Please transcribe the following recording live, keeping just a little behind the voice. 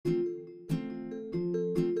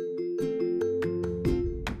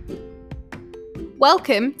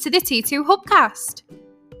Welcome to the T2 Hubcast.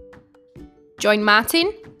 Join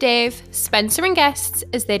Martin, Dave, Spencer and guests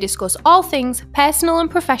as they discuss all things personal and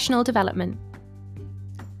professional development.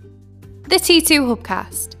 The T2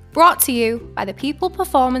 Hubcast, brought to you by the People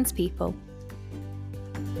Performance People.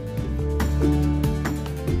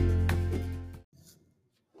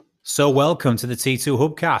 So welcome to the T2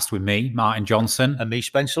 Hubcast with me, Martin Johnson. And me,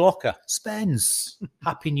 Spencer Locker. Spence,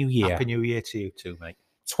 Happy New Year. Happy New Year to you too, mate.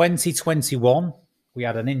 2021. We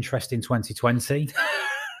had an interesting 2020.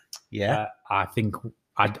 Yeah. I think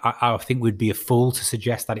we'd be a fool to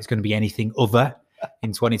suggest that it's going to be anything other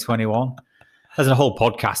in 2021. There's a whole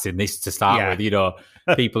podcast in this to start with, you know,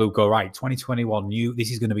 people who go, right, 2021,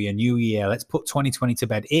 this is going to be a new year. Let's put 2020 to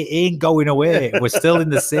bed. It ain't going away. We're still in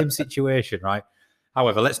the same situation, right?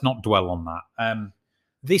 However, let's not dwell on that.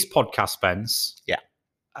 This podcast, Spence,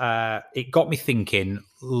 it got me thinking,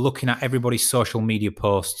 looking at everybody's social media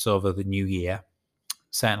posts over the new year,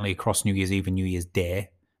 certainly across New Year's Eve and New Year's Day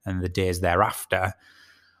and the days thereafter. A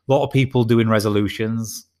lot of people doing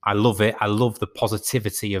resolutions. I love it. I love the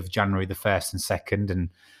positivity of January the 1st and 2nd. And,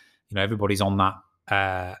 you know, everybody's on that,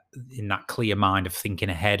 in that clear mind of thinking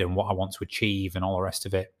ahead and what I want to achieve and all the rest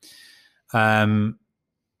of it. And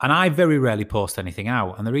I very rarely post anything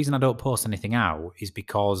out. And the reason I don't post anything out is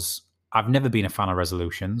because I've never been a fan of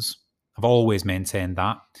resolutions. I've always maintained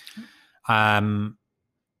that.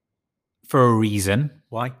 For a reason.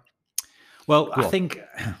 Why? Well, I think,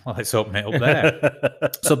 let's open it up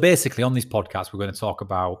there. So basically on this podcast, we're going to talk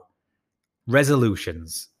about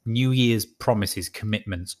resolutions, New Year's promises,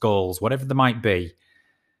 commitments, goals, whatever they might be.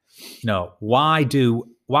 You know, why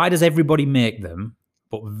does everybody make them?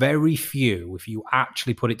 But very few, if you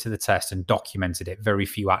actually put it to the test and documented it, very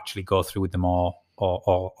few actually go through with them or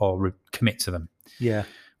commit to them. Yeah.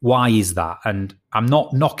 Why is that? And I'm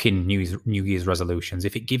not knocking New Year's resolutions.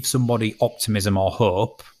 If it gives somebody optimism or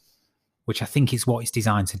hope, which I think is what it's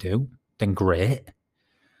designed to do, then great.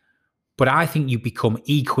 But I think you become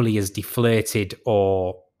equally as deflated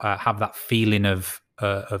or have that feeling of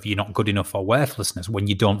you're not good enough or worthlessness when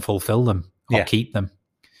you don't fulfill them or keep them.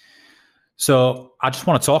 So I just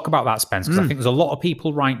want to talk about that, Spence, because I think there's a lot of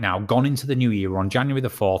people right now gone into the new year on January the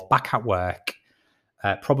 4th, back at work,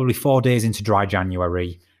 probably 4 days into dry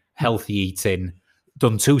January, healthy eating,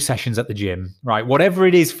 done 2 sessions at the gym, right? Whatever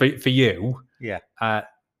it is for you,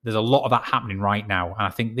 there's a lot of that happening right now. And I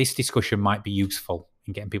think this discussion might be useful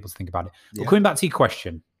in getting people to think about it. But coming back to your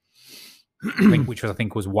question, which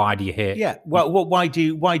was why do you hate? Yeah. Well, why do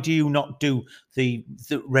you not do the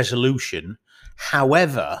resolution?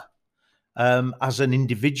 However, as an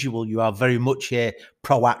individual, you are very much a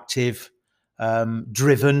proactive,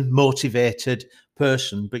 driven, motivated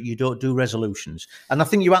person, but you don't do resolutions. And I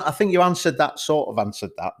think you answered that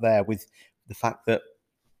there with the fact that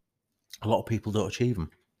a lot of people don't achieve them.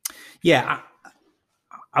 Yeah,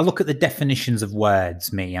 I look at the definitions of words,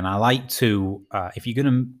 and I like to if you're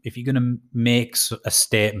gonna make a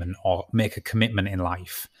statement or make a commitment in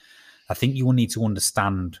life, I think you will need to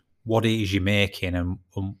understand what it is you're making and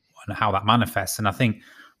how that manifests. And I think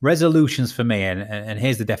resolutions for me, and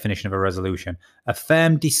here's the definition of a resolution: a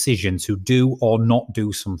firm decision to do or not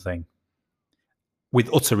do something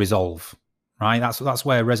with utter resolve, right? That's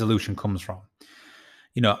where a resolution comes from.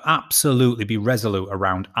 You know, absolutely be resolute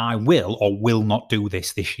around, I will or will not do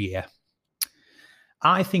this year.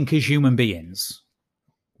 I think as human beings,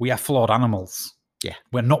 we are flawed animals. Yeah.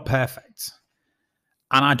 We're not perfect.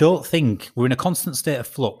 And I don't think we're in a constant state of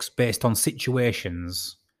flux based on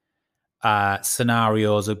situations,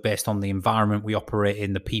 scenarios are based on the environment we operate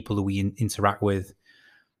in, the people who we interact with.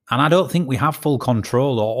 And I don't think we have full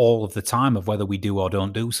control all of the time of whether we do or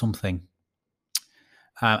don't do something.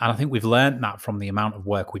 And I think we've learned that from the amount of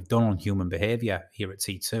work we've done on human behavior here at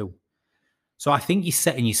T2. So I think you're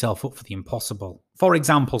setting yourself up for the impossible. For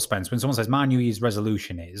example, Spence, when someone says, my New Year's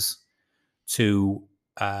resolution is to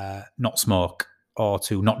not smoke or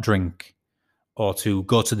to not drink or to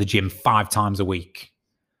go to the gym 5 times a week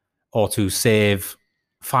or to save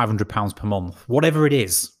 £500 per month, whatever it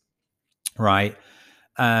is, right?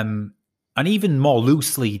 And even more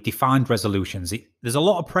loosely defined resolutions, there's a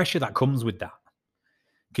lot of pressure that comes with that.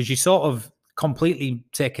 Because you're sort of completely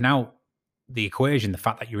taking out the equation, the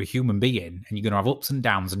fact that you're a human being and you're going to have ups and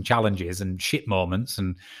downs and challenges and shit moments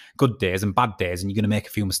and good days and bad days, and you're going to make a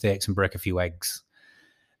few mistakes and break a few eggs.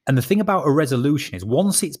 And the thing about a resolution is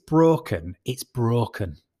once it's broken, it's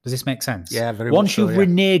broken. Does this make sense? Yeah, very Once much so, you've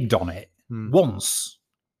reneged on it, once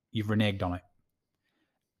you've reneged on it,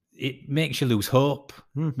 it makes you lose hope,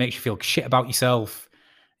 makes you feel shit about yourself.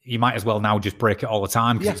 you might as well now just break it all the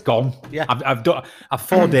time because Yeah. it's gone. Yeah. I've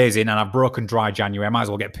 4 days in and I've broken dry January. I might as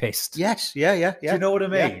well get pissed. Yes. Yeah. Do you know what I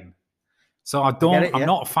mean? Yeah. So I'm it, yeah.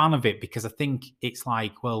 not a fan of it because I think it's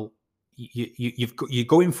like, well, you're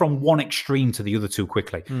going from one extreme to the other too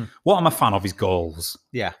quickly. What I'm a fan of is goals.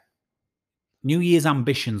 Yeah. New Year's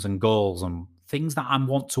ambitions and goals and things that I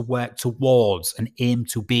want to work towards and aim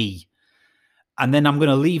to be. And then I'm going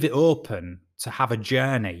to leave it open to have a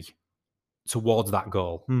journey towards that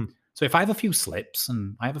goal. So if I have a few slips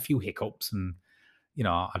and I have a few hiccups and, you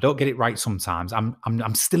know, I don't get it right sometimes,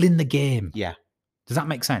 I'm still in the game. Yeah. Does that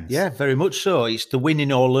make sense? Yeah, very much so. It's the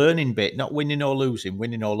winning or learning bit, not winning or losing,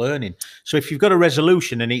 winning or learning. So if you've got a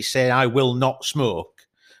resolution and it's saying, I will not smoke,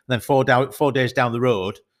 then 4 days down the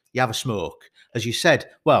road, you have a smoke. As you said,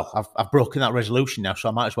 well, I've broken that resolution now, so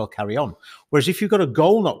I might as well carry on. Whereas if you've got a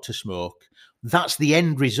goal not to smoke, that's the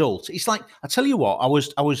end result. It's like, I tell you what,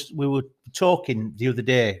 we were talking the other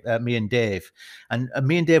day, me and Dave, and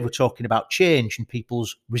me and Dave were talking about change and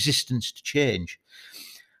people's resistance to change.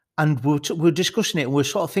 And we're discussing it and we're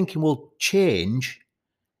sort of thinking, well, change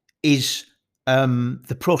is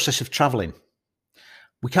the process of traveling.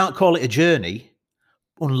 We can't call it a journey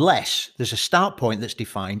unless there's a start point that's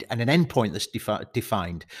defined and an end point that's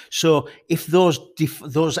defined. So if those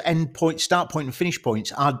end point, start point and finish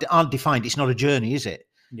points aren't defined, it's not a journey, is it?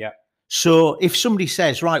 Yeah. So if somebody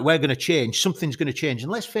says, right, we're going to change, something's going to change,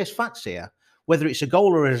 and let's face facts here, whether it's a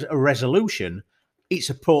goal or a resolution,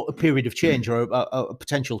 it's a period of change or a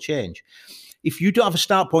potential change. If you don't have a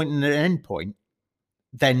start point and an end point,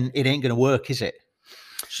 then it ain't going to work, is it?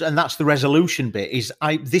 So, and that's the resolution bit, is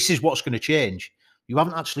this is what's going to change. You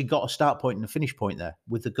haven't actually got a start point and a finish point there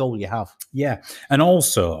with the goal you have. Yeah. And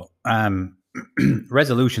also,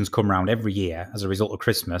 resolutions come around every year as a result of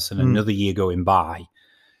Christmas and another year going by,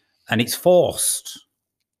 and it's forced.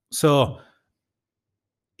 So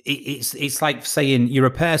it's like saying you're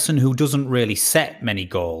a person who doesn't really set many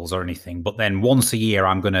goals or anything, but then once a year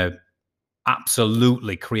I'm going to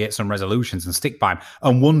absolutely create some resolutions and stick by them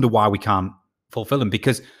and wonder why we can't fulfill them,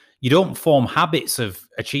 because you don't form habits of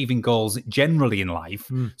achieving goals generally in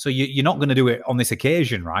life. So you're not going to do it on this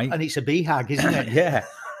occasion, right? And it's a BHAG, isn't it?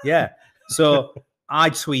 Yeah. So I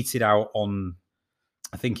tweeted out on,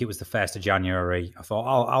 I think it was the 1st of January. I thought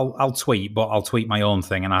I'll tweet, but I'll tweet my own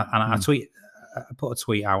thing. And I put a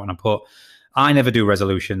tweet out and I put, I never do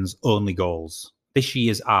resolutions, only goals. This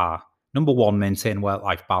year's are, number 1, maintain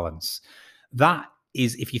work-life balance. That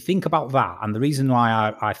is, if you think about that, and the reason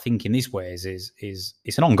why I think in this way is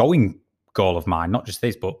it's an ongoing goal of mine, not just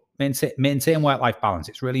this, but maintain work-life balance.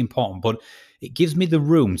 It's really important, but it gives me the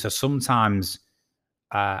room to sometimes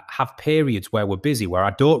have periods where we're busy, where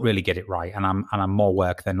I don't really get it right, and I'm more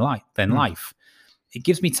work than life. It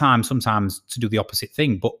gives me time sometimes to do the opposite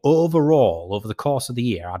thing. But overall, over the course of the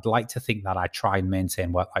year, I'd like to think that I try and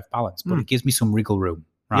maintain work-life balance, but it gives me some wriggle room,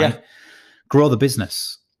 right? Yeah. Grow the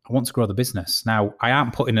business. I want to grow the business. Now, I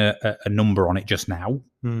aren't putting a number on it just now.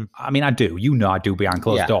 I mean, I do. You know I do behind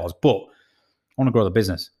closed doors, but I want to grow the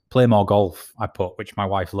business. Play more golf, I put, which my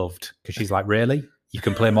wife loved, because she's like, really? You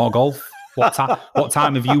can play more golf? What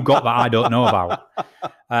time have you got that I don't know about?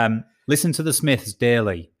 Listen to the Smiths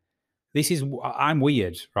daily. I'm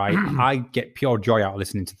weird, right? I get pure joy out of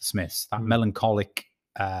listening to the Smiths. That melancholic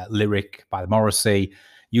lyric by Morrissey.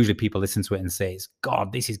 Usually people listen to it and say,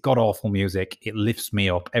 God, this is god-awful music. It lifts me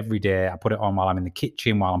up every day. I put it on while I'm in the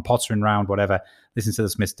kitchen, while I'm pottering around, whatever. Listen to the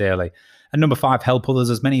Smiths daily. And number 5, help others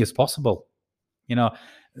as many as possible. You know,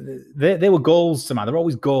 they were goals to mine. They're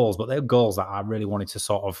always goals, but they're goals that I really wanted to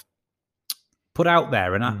sort of put out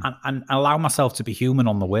there and allow myself to be human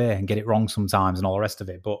on the way and get it wrong sometimes and all the rest of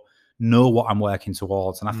it, but know what I'm working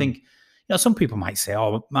towards. And I think, you know, some people might say,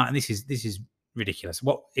 oh, man, this is ridiculous.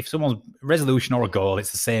 What if someone's resolution or a goal,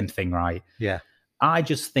 it's the same thing, right? Yeah. I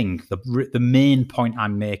just think the main point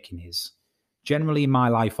I'm making is, generally in my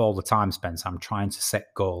life all the time, Spence, I'm trying to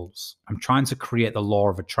set goals. I'm trying to create the law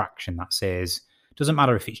of attraction that says, doesn't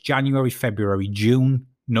matter if it's January, February, June,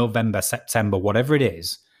 November, September, whatever it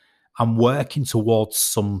is, I'm working towards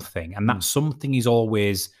something. And that something is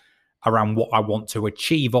always around what I want to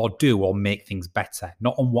achieve or do or make things better,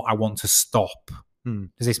 not on what I want to stop.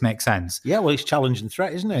 Does this make sense? Yeah, well, it's challenge and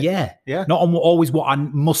threat, isn't it? Yeah. Not on always what I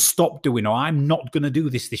must stop doing, or I'm not going to do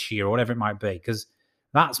this year, or whatever it might be, because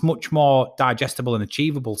that's much more digestible and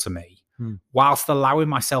achievable to me, whilst allowing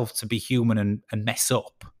myself to be human and mess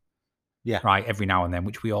up. Yeah. Right, every now and then,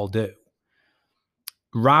 which we all do.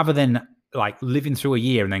 Rather than like living through a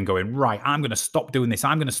year and then going, right, I'm going to stop doing this,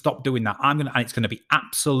 I'm going to stop doing that, and it's going to be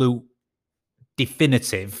absolute,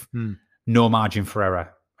 definitive, no margin for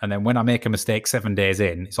error. And then when I make a mistake 7 days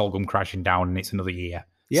in, it's all come crashing down and it's another year.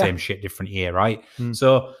 Yeah. Same shit, different year, right? Mm.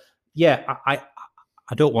 So yeah, I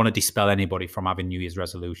don't want to dispel anybody from having New Year's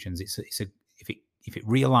resolutions. If it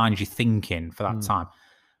realigns your thinking for that time,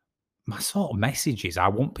 my sort of message is I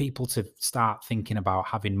want people to start thinking about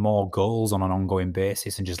having more goals on an ongoing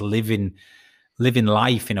basis and just living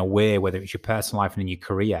life in a way, whether it's your personal life and in your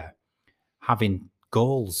career, having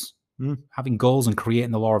goals. Having goals and creating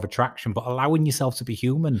the law of attraction, but allowing yourself to be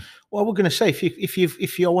human. Well, we're going to say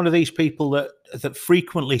if you're one of these people that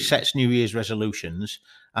frequently sets New Year's resolutions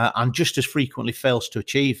and just as frequently fails to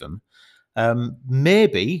achieve them,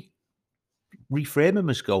 maybe reframe them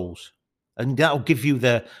as goals, and that'll give you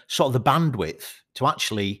the sort of the bandwidth to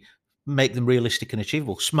actually make them realistic and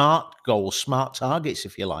achievable. Smart goals, smart targets,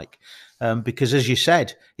 if you like, because as you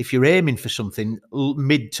said, if you're aiming for something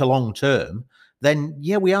mid to long term, then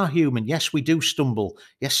yeah, we are human. Yes, we do stumble.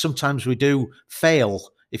 Yes, sometimes we do fail,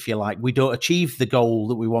 if you like. We don't achieve the goal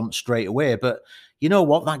that we want straight away. But you know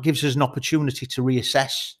what? That gives us an opportunity to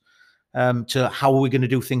reassess to how are we going to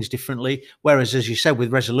do things differently. Whereas, as you said,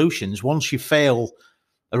 with resolutions, once you fail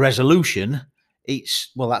a resolution,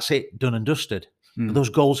 that's it, done and dusted. But those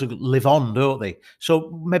goals live on, don't they?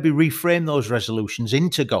 So maybe reframe those resolutions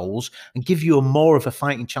into goals and give you more of a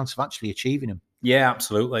fighting chance of actually achieving them. Yeah,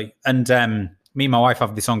 absolutely. And me and my wife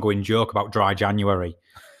have this ongoing joke about dry January.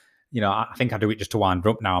 You know, I think I do it just to wind her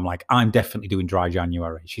up now. I'm like, I'm definitely doing dry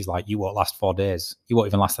January. She's like, you won't last 4 days. You won't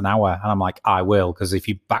even last an hour. And I'm like, I will, because if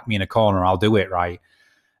you back me in a corner, I'll do it, right?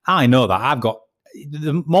 I know that I've got,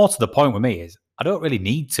 more to the point with me is, I don't really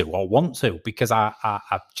need to or want to, because I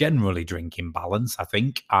generally drink in balance. I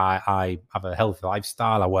think I have a healthy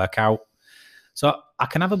lifestyle. I work out. So I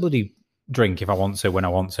can have a bloody drink if I want to, when I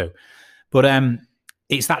want to. But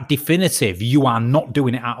it's that definitive, you are not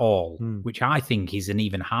doing it at all, which I think is an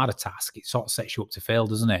even harder task. It sort of sets you up to fail,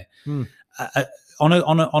 doesn't it? On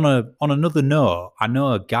another note, I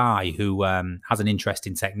know a guy who has an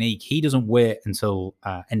interesting technique. He doesn't wait until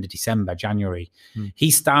end of December, January.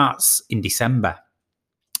 He starts in December.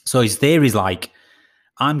 So his theory is like,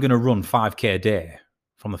 I'm going to run 5K a day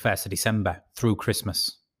from the 1st of December through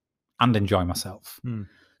Christmas and enjoy myself.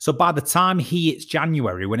 So by the time he hits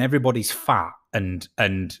January, when everybody's fat and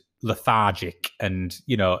lethargic and,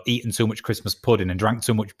 you know, eating too much Christmas pudding and drank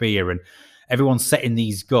too much beer and everyone's setting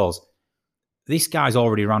these goals, this guy's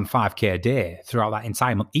already ran 5K a day throughout that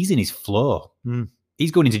entire month. He's in his flow.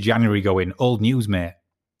 He's going into January going, old news, mate.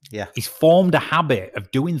 Yeah. He's formed a habit of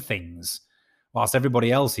doing things whilst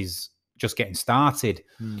everybody else is just getting started.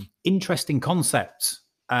 Interesting concept.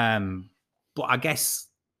 But I guess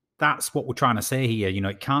that's what we're trying to say here. You know,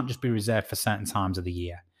 it can't just be reserved for certain times of the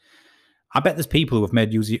year. I bet there's people who have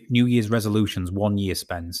made New Year's resolutions 1 year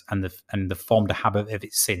spends and they've formed a habit of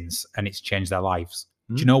it since, and it's changed their lives.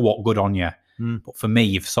 Do you know what? Good on you. But for me,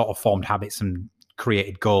 you've sort of formed habits and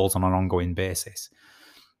created goals on an ongoing basis.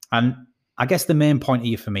 And I guess the main point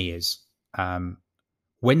here for me is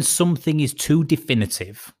when something is too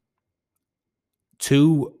definitive,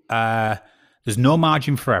 there's no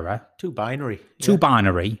margin for error. Too binary.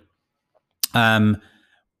 And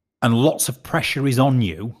lots of pressure is on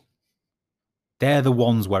you, they're the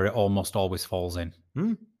ones where it almost always falls in.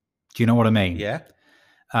 Do you know what I mean? Yeah.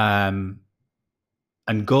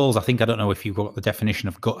 And goals, I don't know if you've got the definition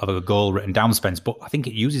of a goal written down, Spence, but I think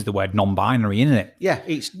it uses the word non-binary in it. Yeah,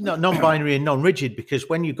 it's non-binary and non-rigid, because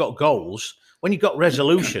when you've got goals, when you've got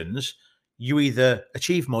resolutions, you either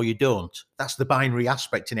achieve them or you don't. That's the binary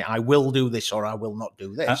aspect in it. I will do this or I will not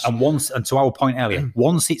do this. And to our point earlier,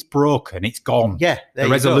 once it's broken, it's gone. Yeah, the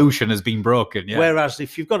resolution has been broken. Yeah. Whereas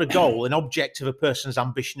if you've got a goal, an object of a person's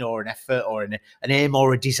ambition or an effort or an aim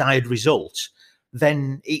or a desired result,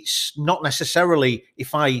 then it's not necessarily,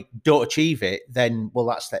 if I don't achieve it, then, well,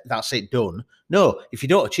 that's it, done. No, if you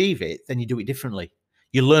don't achieve it, then you do it differently.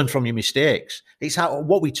 You learn from your mistakes. It's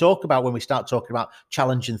what we talk about when we start talking about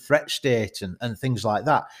challenge and threat state and things like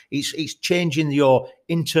that. It's changing your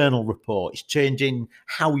internal rapport. It's changing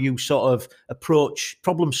how you sort of approach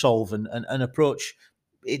problem solve and approach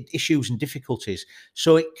issues and difficulties.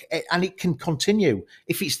 So it can continue.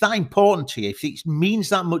 If it's that important to you, if it means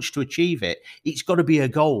that much to achieve it, it's got to be a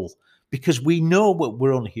goal. Because we know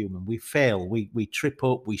we're only human. We fail. We trip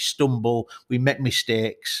up. We stumble. We make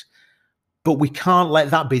mistakes. But we can't let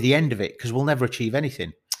that be the end of it, because we'll never achieve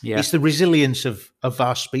anything. Yeah. It's the resilience of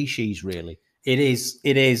our species, really. It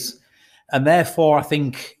is. And therefore, I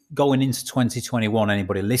think going into 2021,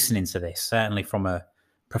 anybody listening to this, certainly from a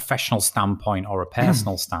professional standpoint or a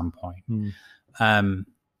personal standpoint,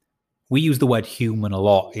 we use the word human a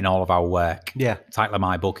lot in all of our work. Yeah. The title of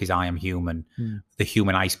my book is I Am Human. The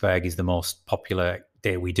Human Iceberg is the most popular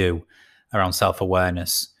day we do around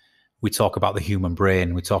self-awareness. we talk about the human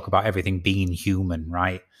brain, we talk about everything being human,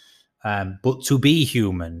 right? But to be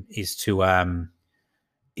human is to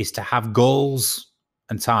have goals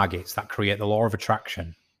and targets that create the law of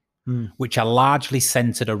attraction, which are largely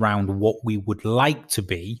centered around what we would like to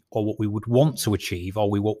be, or what we would want to achieve, or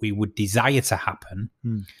what we would desire to happen,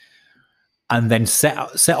 and then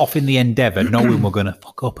set off in the endeavor, knowing we're going to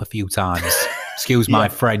fuck up a few times. Excuse my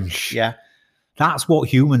French. Yeah. That's what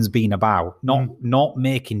humans been about. Not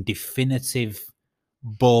making definitive,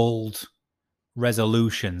 bold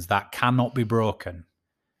resolutions that cannot be broken,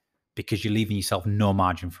 because you're leaving yourself no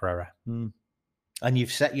margin for error. And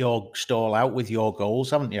you've set your stall out with your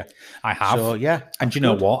goals, haven't you? I have. So, yeah. And you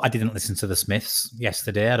know what? I didn't listen to the Smiths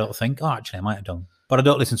yesterday, I don't think. Oh, actually, I might have done. But I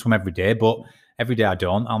don't listen to them every day. But every day I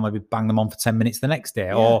don't. I'll maybe bang them on for 10 minutes the next day.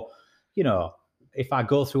 Yeah. Or, you know, if I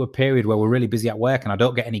go through a period where we're really busy at work and I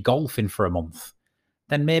don't get any golf in for a month,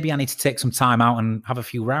 then maybe I need to take some time out and have a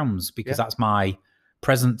few rounds, because that's my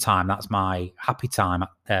present time. That's my happy time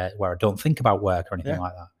where I don't think about work or anything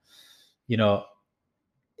like that. You know,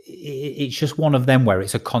 it's just one of them where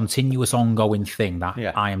it's a continuous ongoing thing that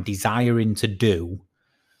I am desiring to do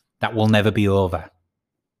that will never be over.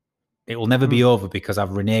 It will never be over because I've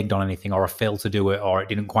reneged on anything, or I failed to do it, or it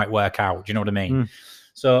didn't quite work out. Do you know what I mean?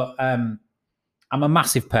 So I'm a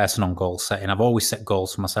massive person on goal setting. I've always set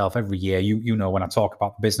goals for myself every year. You know, when I talk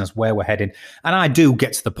about the business, where we're heading, and I do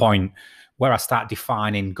get to the point where I start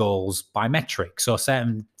defining goals by metrics, so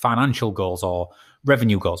certain financial goals or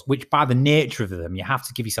revenue goals, which by the nature of them, you have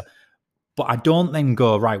to give yourself. But I don't then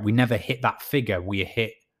go, right, we never hit that figure. We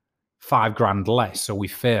hit $5,000 less, so we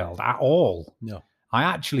failed at all. No. I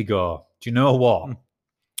actually go, do you know what?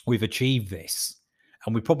 We've achieved this.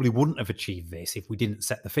 And we probably wouldn't have achieved this if we didn't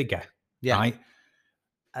set the figure. Yeah. Right?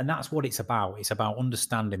 And that's what it's about. It's about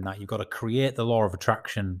understanding that you've got to create the law of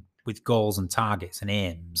attraction with goals and targets and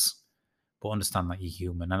aims, but understand that you're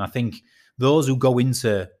human. And I think those who go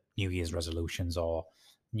into New Year's resolutions or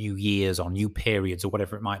New Year's or new periods or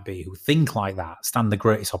whatever it might be, who think like that, stand the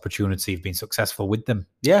greatest opportunity of being successful with them.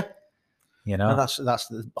 Yeah. You know, and that's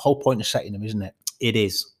the whole point of setting them, isn't it? It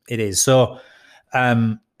is. It is. So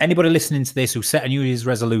anybody listening to this who set a New Year's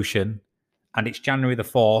resolution and it's January the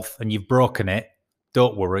 4th and you've broken it,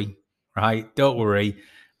 don't worry, right? Don't worry.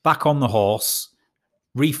 Back on the horse,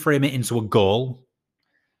 reframe it into a goal,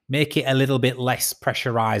 make it a little bit less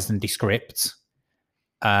pressurized and descript,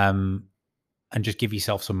 and just give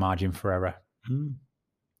yourself some margin for error.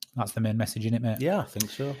 That's the main message in it, mate. Yeah, I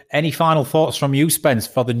think so. Any final thoughts from you, Spence,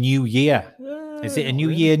 for the new year? Is it a new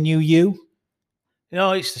year, new you?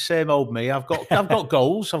 No, it's the same old me. I've got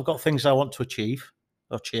goals. I've got things I want to achieve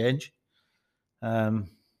or change.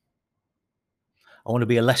 I want to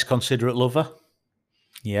be a less considerate lover.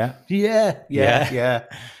 Yeah. Yeah.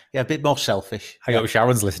 A bit more selfish. I hope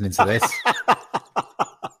Sharon's listening to this.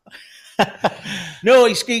 No,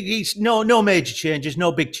 it's no major changes,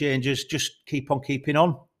 no big changes. Just keep on keeping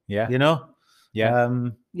on. Yeah. You know? Yeah.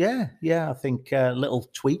 I think little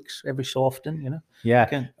tweaks every so often, you know?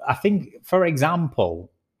 Yeah. I think, for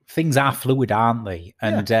example, things are fluid, aren't they?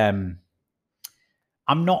 And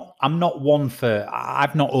I'm not one for,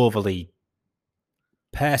 I've not overly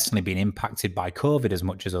personally been impacted by COVID as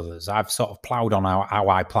much as others. I've sort of ploughed on how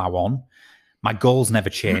I plough on. My goals never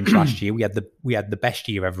changed last year. We had the best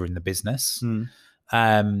year ever in the business.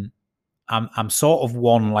 I'm sort of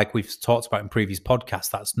one, like we've talked about in previous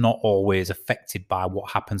podcasts, that's not always affected by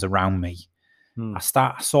what happens around me. I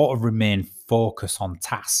sort of remain focused on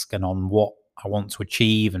task and on what I want to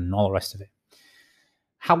achieve and all the rest of it.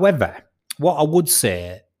 However, what I would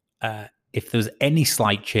say, if there's any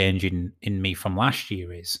slight change in me from last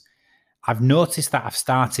year, is I've noticed that I've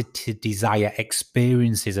started to desire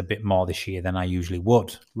experiences a bit more this year than I usually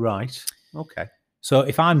would. Right. Okay. So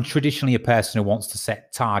if I'm traditionally a person who wants to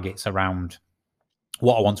set targets around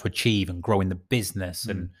what I want to achieve and grow in the business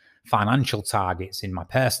and financial targets in my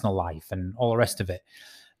personal life and all the rest of it,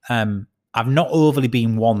 I've not overly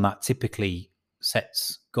been one that typically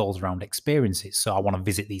sets goals around experiences. So I want to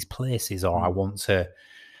visit these places, or I want to,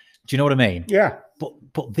 do you know what I mean? Yeah.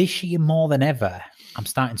 But this year more than ever, I'm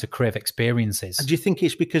starting to crave experiences. And do you think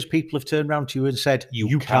it's because people have turned around to you and said,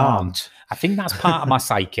 you can't? can't? I think that's part of my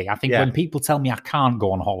psyche. I think when people tell me I can't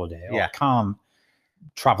go on holiday or I can't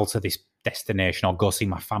travel to this destination or go see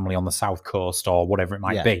my family on the South Coast or whatever it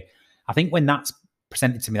might be, I think when that's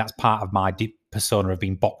presented to me, that's part of my persona of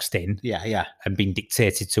being boxed in and being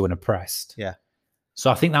dictated to and oppressed. Yeah.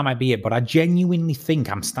 So I think that might be it. But I genuinely think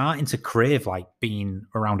I'm starting to crave like being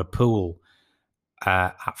around a pool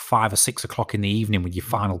at 5 or 6 o'clock in the evening with your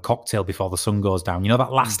final cocktail before the sun goes down. You know,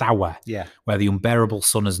 that last hour where the unbearable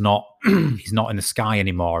sun is not is not in the sky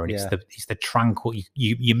anymore, and it's the tranquil.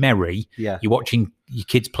 You're merry. You're watching your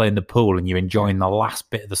kids play in the pool, and you're enjoying the last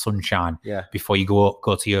bit of the sunshine before you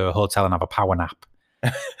go to your hotel and have a power nap.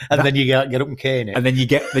 And then you get up and cane it. And then you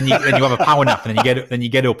have a power nap, and then you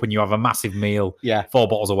get up and you have a massive meal, 4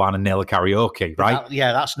 bottles of wine and nail a karaoke, right?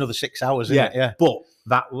 That's another 6 hours, isn't it? Yeah. But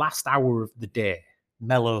that last hour of the day,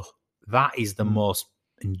 mellow, that is the most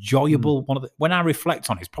enjoyable one of the, when I reflect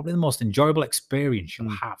on it, it's probably the most enjoyable experience you'll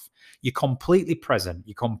have. You're completely present,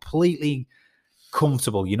 you're completely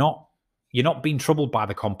comfortable, you're not being troubled by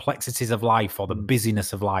the complexities of life or the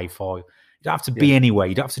busyness of life, or you don't have to be anywhere,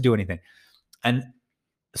 you don't have to do anything. And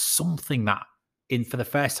something that for the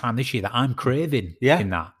first time this year that I'm craving in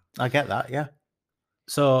that. I get that,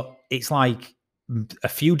 So it's like a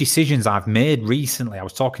few decisions I've made recently. I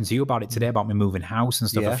was talking to you about it today about me moving house and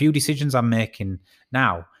stuff. A few decisions I'm making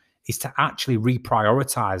now is to actually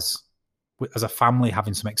reprioritize as a family,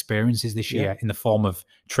 having some experiences this year in the form of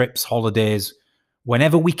trips, holidays,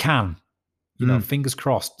 whenever we can. You know, fingers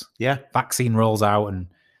crossed. Vaccine rolls out, and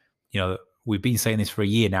we've been saying this for a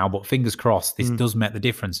year now, but fingers crossed, this does make the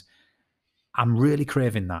difference. I'm really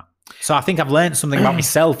craving that. So I think I've learned something about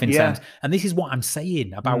myself in terms, and this is what I'm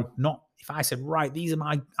saying about not. If I said, right,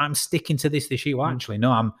 I'm sticking to this year. Well, actually,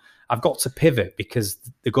 no, I've got to pivot because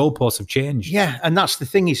the goalposts have changed. Yeah, and that's the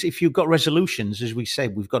thing is, if you've got resolutions, as we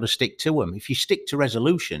said, we've got to stick to them. If you stick to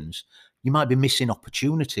resolutions, you might be missing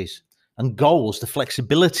opportunities and goals. The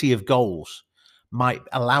flexibility of goals might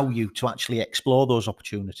allow you to actually explore those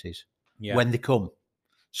opportunities when they come.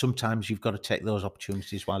 Sometimes you've got to take those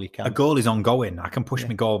opportunities while you can. A goal is ongoing. I can push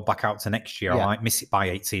my goal back out to next year. I might miss it by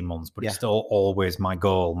 18 months, but it's still always my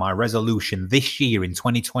goal. My resolution this year in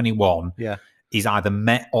 2021 is either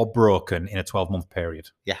met or broken in a 12-month period.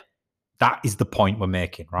 That is the point we're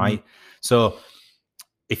making, right? So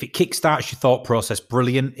if it kickstarts your thought process,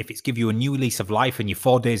 brilliant. If it's give you a new lease of life and you're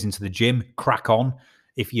 4 days into the gym, crack on.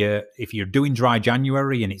 If you're doing dry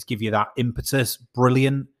January and it's give you that impetus,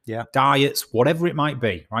 brilliant. Diets, whatever it might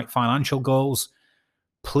be, right? Financial goals,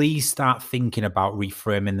 please start thinking about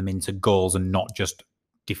reframing them into goals and not just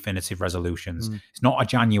definitive resolutions. It's not a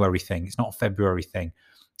January thing. It's not a February thing.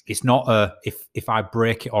 It's not a if I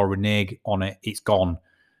break it or renege on it, it's gone.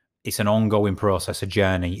 It's an ongoing process, a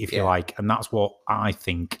journey, if you like. And that's what I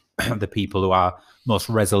think the people who are most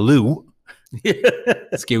resolute,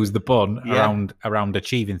 excuse the pun, around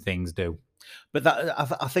achieving things do. But that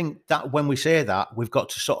I think that when we say that, we've got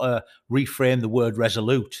to sort of reframe the word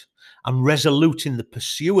resolute. I'm resolute in the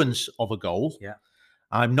pursuance of a goal.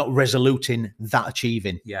 I'm not resolute in that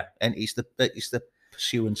achieving. And it's the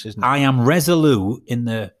pursuance, isn't it? I am resolute in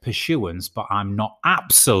the pursuance, but I'm not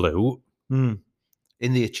absolute in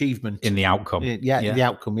the achievement, in the outcome. In the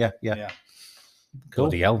outcome. Cool.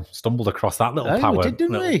 Bloody hell, stumbled across that little power. We did,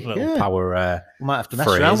 didn't we? Little power. We might have to mess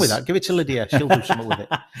around with that. Give it to Lydia. She'll do something with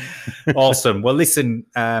it. Awesome. Well, listen,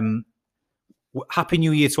 Happy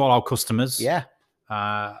New Year to all our customers.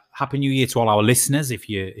 Happy New Year to all our listeners. If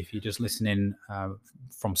you're just listening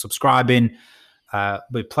from subscribing,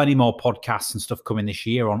 with plenty more podcasts and stuff coming this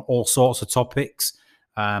year on all sorts of topics.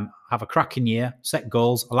 Have a cracking year. Set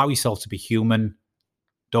goals. Allow yourself to be human.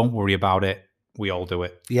 Don't worry about it. We all do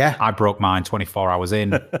it. I broke mine 24 hours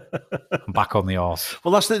in. I'm back on the horse.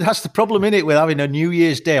 Well, that's the problem, innit, with having a New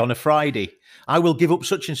Year's Day on a Friday. I will give up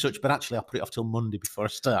such and such, but actually I'll put it off till Monday before I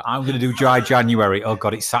start. I'm going to do dry January. Oh,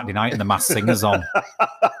 God, it's Saturday night and the Masked Singer's on.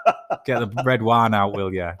 Get the red wine out,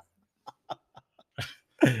 will you?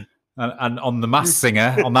 And on the Masked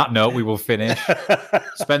Singer, on that note, we will finish.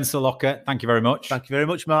 Spencer Locker, thank you very much. Thank you very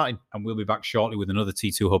much, Martin. And we'll be back shortly with another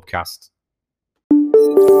T2 Hubcast.